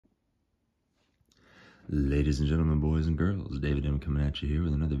Ladies and gentlemen, boys and girls, David M coming at you here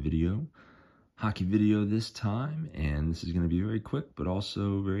with another video. Hockey video this time, and this is going to be very quick, but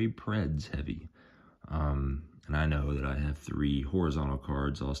also very Preds heavy. And I know that I have 3 horizontal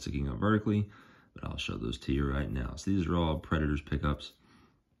cards all sticking up vertically, but I'll show those to you right now. So these are all Predators pickups.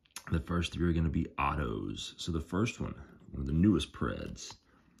 The first 3 are going to be autos. So the first one of the newest Preds.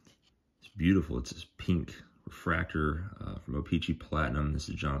 It's beautiful. It's this pink refractor from O-Pee-Chee Platinum. This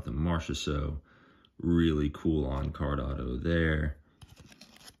is Jonathan Marchessault. Really cool on-card auto there.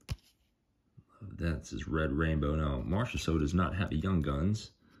 That's his red rainbow. Now, Marchessault does not have a Young Guns,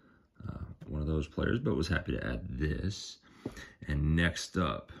 one of those players, but was happy to add this. And next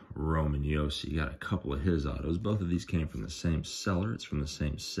up, Roman Josi. Got a couple of his autos. Both of these came from the same seller. It's from the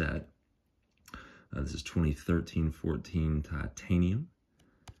same set. This is 2013-14 Titanium.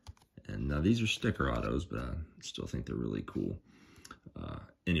 And now these are sticker autos, but I still think they're really cool.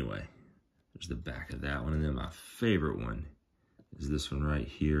 Anyway, there's the back of that one. And then my favorite one is this one right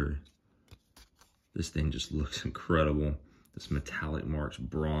here. This thing just looks incredible. This metallic marks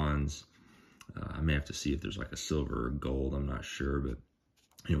bronze. I may have to see if there's like a silver or gold. I'm not sure. But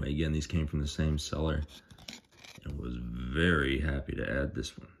anyway, again, these came from the same seller. And was very happy to add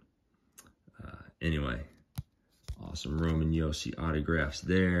this one. Anyway, awesome Roman Josi autographs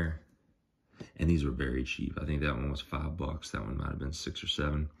there. And these were very cheap. I think that one was $5. That one might have been 6 or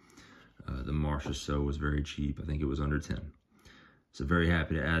 7. The Marchessault was very cheap. I think it was under 10. So very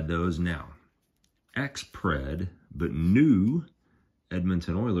happy to add those. Now, ex-Pred, but new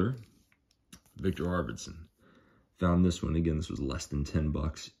Edmonton Oiler, Victor Arvidsson. Found this one. Again, this was less than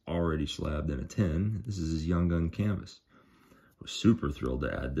 $10. Already slabbed in a 10. This is his Young Gun canvas. Was super thrilled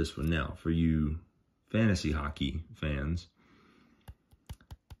to add this one. Now, for you fantasy hockey fans,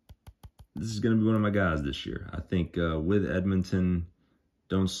 this is going to be one of my guys this year. I think with Edmonton,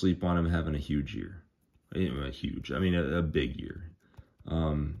 don't sleep on him having a huge year. A big year.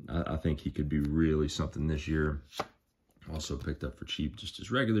 I think he could be really something this year. Also picked up for cheap just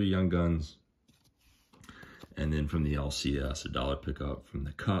his regular Young Guns. And then from the LCS, a $1 pickup from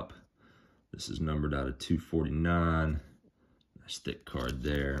the Cup. This is numbered out of 249. Nice thick card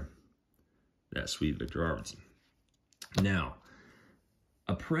there. That sweet Victor Arvidsson. Now,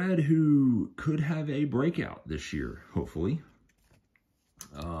 a Pred who could have a breakout this year, hopefully.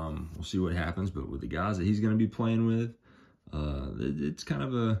 We'll see what happens, but with the guys that he's going to be playing with, it's kind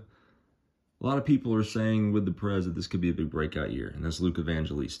of a lot of people are saying with the Preds that this could be a big breakout year, and that's Luke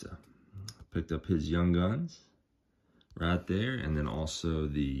Evangelista. Picked up his Young Guns right there, and then also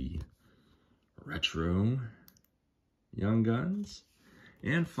the retro Young Guns,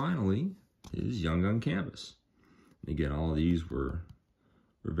 and finally his Young Gun canvas. And again, all of these were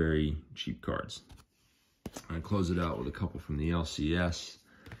very cheap cards. I close it out with a couple from the LCS.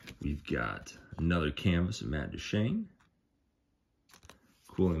 We've got another canvas of Matt Duchene.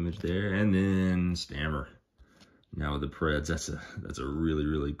 Cool image there. And then Stammer. Now with the Preds, that's a really,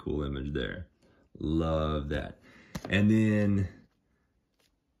 really cool image there. Love that. And then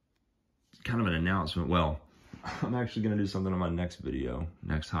kind of an announcement. Well, I'm actually going to do something on my next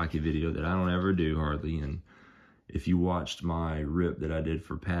hockey video that I don't ever do hardly. And if you watched my rip that I did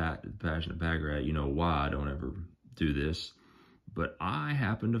for Pat, the Passionate Pack Rat, you know why I don't ever do this. But I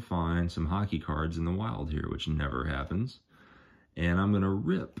happened to find some hockey cards in the wild here, which never happens. And I'm going to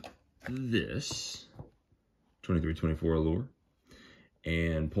rip this 23-24 Allure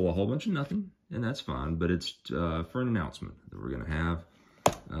and pull a whole bunch of nothing. And that's fine, but it's for an announcement that we're going to have.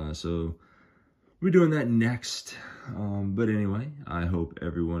 So we're doing that next. But anyway, I hope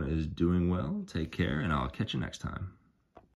everyone is doing well. Take care, and I'll catch you next time.